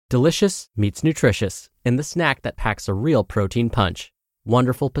Delicious meets nutritious in the snack that packs a real protein punch.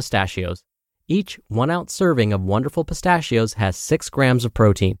 Wonderful Pistachios. Each 1-ounce serving of Wonderful Pistachios has 6 grams of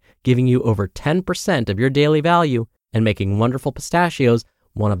protein, giving you over 10% of your daily value and making Wonderful Pistachios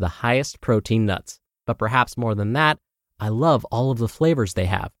one of the highest protein nuts. But perhaps more than that, I love all of the flavors they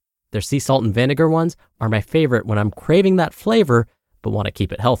have. Their sea salt and vinegar ones are my favorite when I'm craving that flavor but want to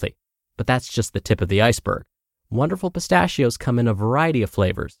keep it healthy. But that's just the tip of the iceberg. Wonderful Pistachios come in a variety of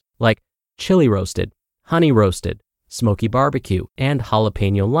flavors, like chili roasted, honey roasted, smoky barbecue, and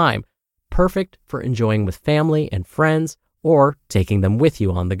jalapeno lime, perfect for enjoying with family and friends or taking them with you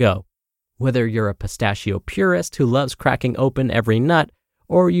on the go. Whether you're a pistachio purist who loves cracking open every nut,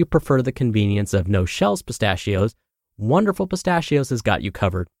 or you prefer the convenience of no-shells pistachios, Wonderful Pistachios has got you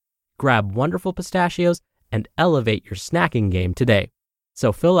covered. Grab Wonderful Pistachios and elevate your snacking game today.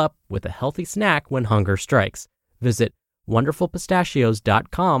 So fill up with a healthy snack when hunger strikes. Visit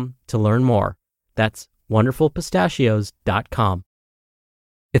wonderfulpistachios.com to learn more. That's wonderfulpistachios.com.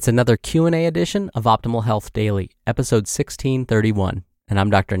 It's another Q&A edition of Optimal Health Daily, episode 1631, and I'm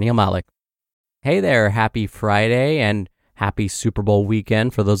Dr. Neil Malik. Hey there, happy Friday and happy Super Bowl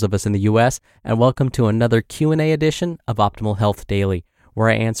weekend for those of us in the U.S., and welcome to another Q&A edition of Optimal Health Daily, where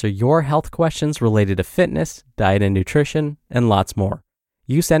I answer your health questions related to fitness, diet and nutrition, and lots more.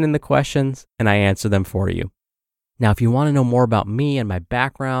 You send in the questions, and I answer them for you. Now, if you want to know more about me and my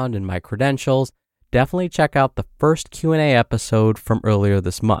background and my credentials, definitely check out the first Q&A episode from earlier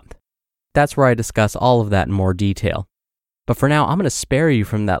this month. That's where I discuss all of that in more detail. But for now, I'm going to spare you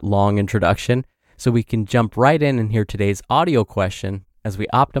from that long introduction so we can jump right in and hear today's audio question as we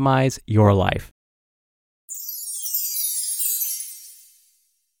optimize your life.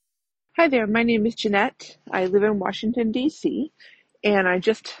 Hi there, my name is Jeanette. I live in Washington, D.C., and I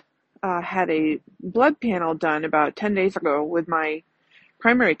just had a blood panel done about 10 days ago with my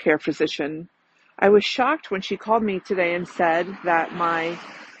primary care physician. I was shocked when she called me today and said that my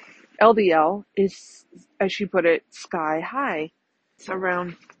LDL is, as she put it, sky high. It's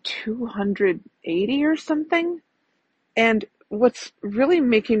around 280 or something. And what's really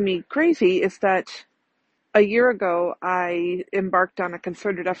making me crazy is that a year ago, I embarked on a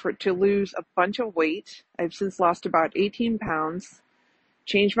concerted effort to lose a bunch of weight. I've since lost about 18 pounds,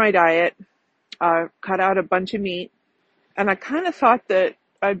 changed my diet, cut out a bunch of meat, and I kind of thought that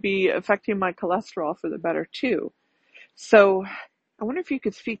I'd be affecting my cholesterol for the better too. So I wonder if you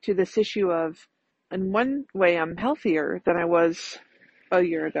could speak to this issue of, in one way, I'm healthier than I was a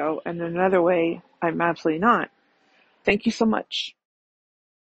year ago, and in another way, I'm absolutely not. Thank you so much.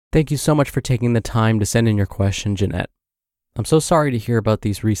 Thank you so much for taking the time to send in your question, Jeanette. I'm so sorry to hear about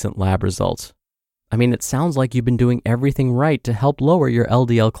these recent lab results. I mean, it sounds like you've been doing everything right to help lower your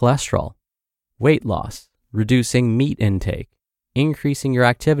LDL cholesterol. Weight loss, reducing meat intake, increasing your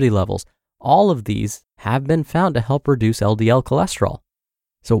activity levels, all of these have been found to help reduce LDL cholesterol.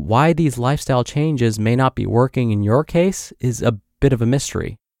 So why these lifestyle changes may not be working in your case is a bit of a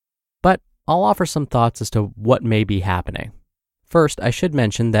mystery. But I'll offer some thoughts as to what may be happening. First, I should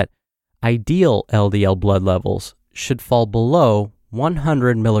mention that ideal LDL blood levels should fall below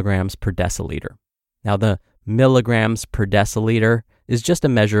 100 milligrams per deciliter. Now, the milligrams per deciliter is just a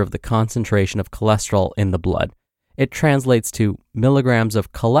measure of the concentration of cholesterol in the blood. It translates to milligrams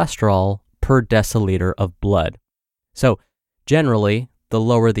of cholesterol per deciliter of blood. So, generally, the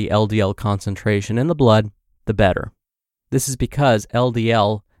lower the LDL concentration in the blood, the better. This is because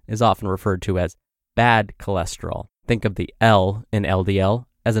LDL is often referred to as bad cholesterol. Think of the L in LDL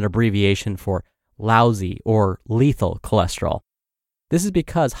as an abbreviation for lousy or lethal cholesterol. This is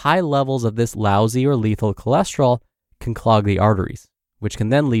because high levels of this lousy or lethal cholesterol can clog the arteries, which can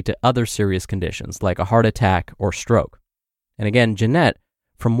then lead to other serious conditions like a heart attack or stroke. And again, Jeanette,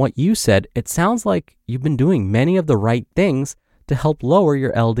 from what you said, it sounds like you've been doing many of the right things to help lower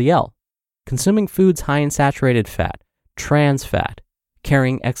your LDL. Consuming foods high in saturated fat, trans fat,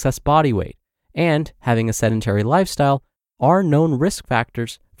 carrying excess body weight, and having a sedentary lifestyle are known risk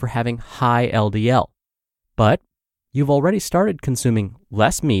factors for having high LDL. But you've already started consuming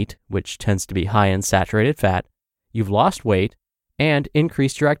less meat, which tends to be high in saturated fat, you've lost weight, and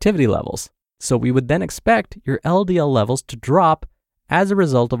increased your activity levels. So we would then expect your LDL levels to drop as a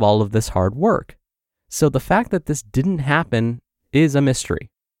result of all of this hard work. So the fact that this didn't happen is a mystery.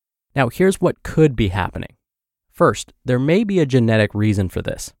 Now, here's what could be happening. First, there may be a genetic reason for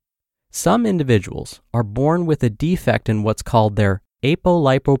this. Some individuals are born with a defect in what's called their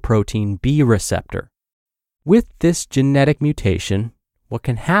apolipoprotein B receptor. With this genetic mutation, what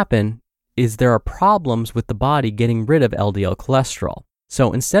can happen is there are problems with the body getting rid of LDL cholesterol.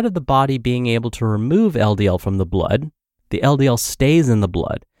 So instead of the body being able to remove LDL from the blood, the LDL stays in the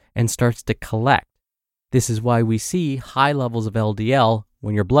blood and starts to collect. This is why we see high levels of LDL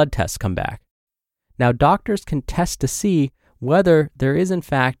when your blood tests come back. Now, doctors can test to see whether there is in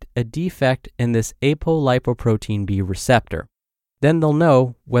fact a defect in this apolipoprotein B receptor. Then they'll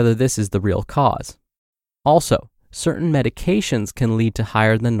know whether this is the real cause. Also, certain medications can lead to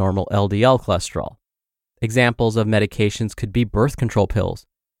higher than normal LDL cholesterol. Examples of medications could be birth control pills,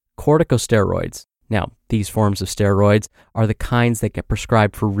 corticosteroids. Now, these forms of steroids are the kinds that get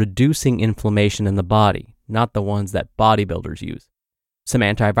prescribed for reducing inflammation in the body, not the ones that bodybuilders use. Some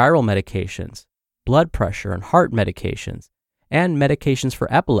antiviral medications, blood pressure and heart medications, and medications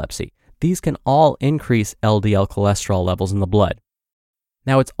for epilepsy. These can all increase LDL cholesterol levels in the blood.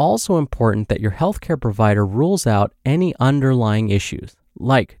 Now, it's also important that your healthcare provider rules out any underlying issues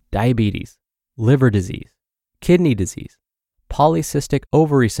like diabetes, liver disease, kidney disease, polycystic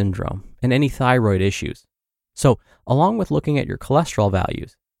ovary syndrome, and any thyroid issues. So, along with looking at your cholesterol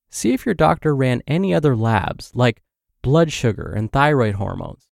values, see if your doctor ran any other labs like blood sugar and thyroid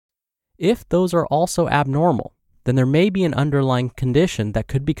hormones. If those are also abnormal, then there may be an underlying condition that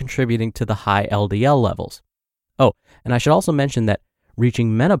could be contributing to the high LDL levels. Oh, and I should also mention that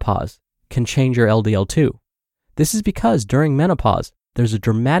reaching menopause can change your LDL too. This is because during menopause, there's a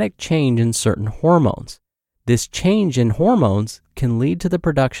dramatic change in certain hormones. This change in hormones can lead to the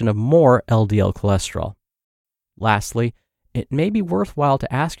production of more LDL cholesterol. Lastly, it may be worthwhile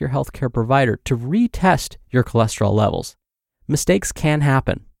to ask your healthcare provider to retest your cholesterol levels. Mistakes can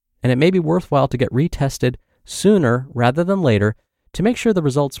happen, and it may be worthwhile to get retested sooner rather than later to make sure the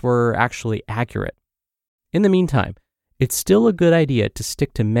results were actually accurate. In the meantime, it's still a good idea to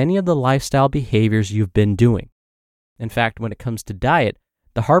stick to many of the lifestyle behaviors you've been doing. In fact, when it comes to diet,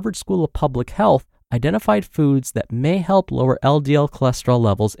 the Harvard School of Public Health identified foods that may help lower LDL cholesterol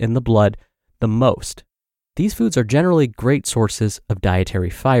levels in the blood the most. These foods are generally great sources of dietary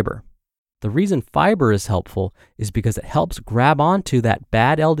fiber. The reason fiber is helpful is because it helps grab onto that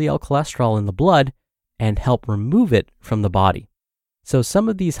bad LDL cholesterol in the blood and help remove it from the body. So some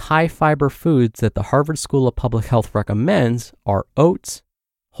of these high fiber foods that the Harvard School of Public Health recommends are oats,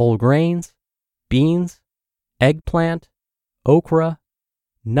 whole grains, beans, eggplant, okra,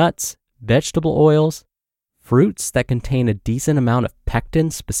 nuts, vegetable oils, fruits that contain a decent amount of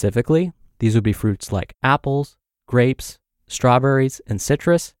pectin specifically. These would be fruits like apples, grapes, strawberries, and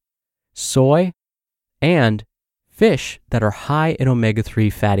citrus, soy, and fish that are high in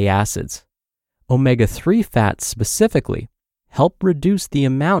omega-3 fatty acids. Omega-3 fats specifically help reduce the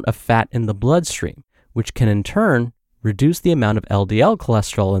amount of fat in the bloodstream, which can in turn reduce the amount of LDL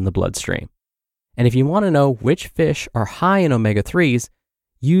cholesterol in the bloodstream. And if you want to know which fish are high in omega-3s,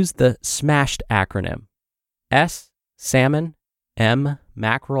 use the SMASHED acronym. S, salmon, M,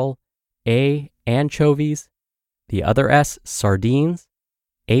 mackerel, A, anchovies, the other S, sardines,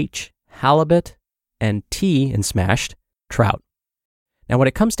 H, halibut, and T in SMASHED, trout. Now, when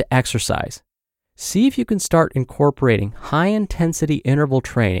it comes to exercise, see if you can start incorporating high-intensity interval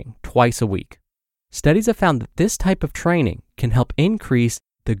training twice a week. Studies have found that this type of training can help increase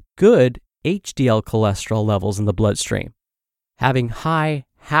the good HDL cholesterol levels in the bloodstream. Having high,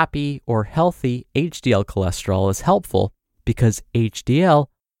 happy, or healthy HDL cholesterol is helpful because HDL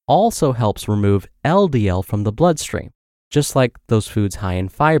also helps remove LDL from the bloodstream, just like those foods high in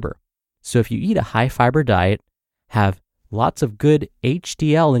fiber. So if you eat a high-fiber diet, have lots of good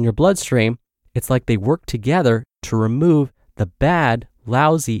HDL in your bloodstream, it's like they work together to remove the bad,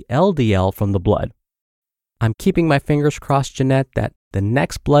 lousy LDL from the blood. I'm keeping my fingers crossed, Jeanette, that the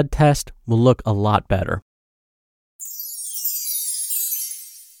next blood test will look a lot better.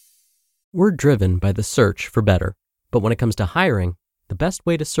 We're driven by the search for better, but when it comes to hiring, the best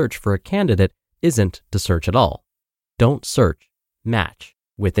way to search for a candidate isn't to search at all. Don't search, match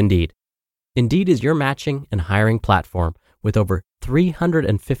with Indeed. Indeed is your matching and hiring platform with over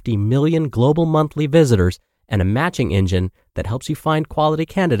 350 million global monthly visitors and a matching engine that helps you find quality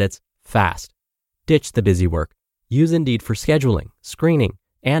candidates fast. Ditch the busy work. Use Indeed for scheduling, screening,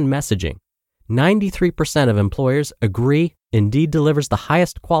 and messaging. 93% of employers agree Indeed delivers the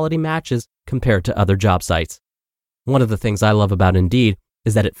highest quality matches compared to other job sites. One of the things I love about Indeed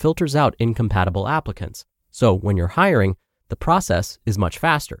is that it filters out incompatible applicants. So when you're hiring, the process is much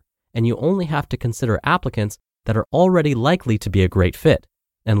faster, and you only have to consider applicants that are already likely to be a great fit.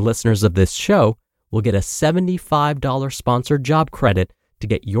 And listeners of this show will get a $75 sponsored job credit to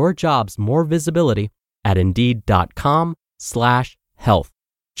get your jobs more visibility at Indeed.com/health.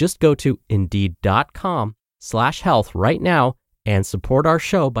 Just go to Indeed.com/health right now and support our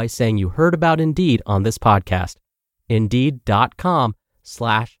show by saying you heard about Indeed on this podcast.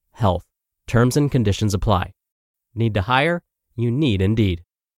 Indeed.com/health. Terms and conditions apply. Need to hire? You need Indeed.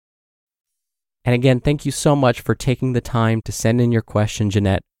 And again, thank you so much for taking the time to send in your question,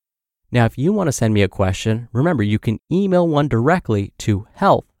 Jeanette. Now, if you want to send me a question, remember you can email one directly to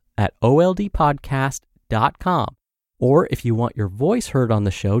health@oldpodcast.com. Or if you want your voice heard on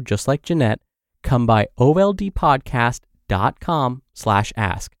the show, just like Jeanette, come by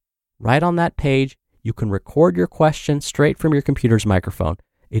oldpodcast.com/ask. Right on that page, you can record your question straight from your computer's microphone.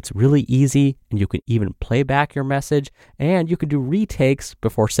 It's really easy, and you can even play back your message, and you can do retakes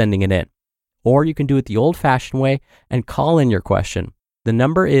before sending it in. Or you can do it the old-fashioned way and call in your question. The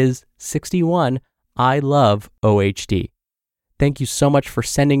number is 61 I love OHD. Thank you so much for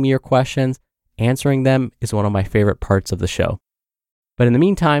sending me your questions. Answering them is one of my favorite parts of the show. But in the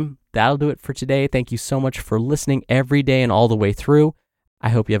meantime, that'll do it for today. Thank you so much for listening every day and all the way through. I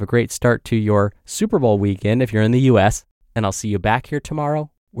hope you have a great start to your Super Bowl weekend if you're in the US, and I'll see you back here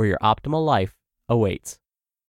tomorrow where your optimal life awaits.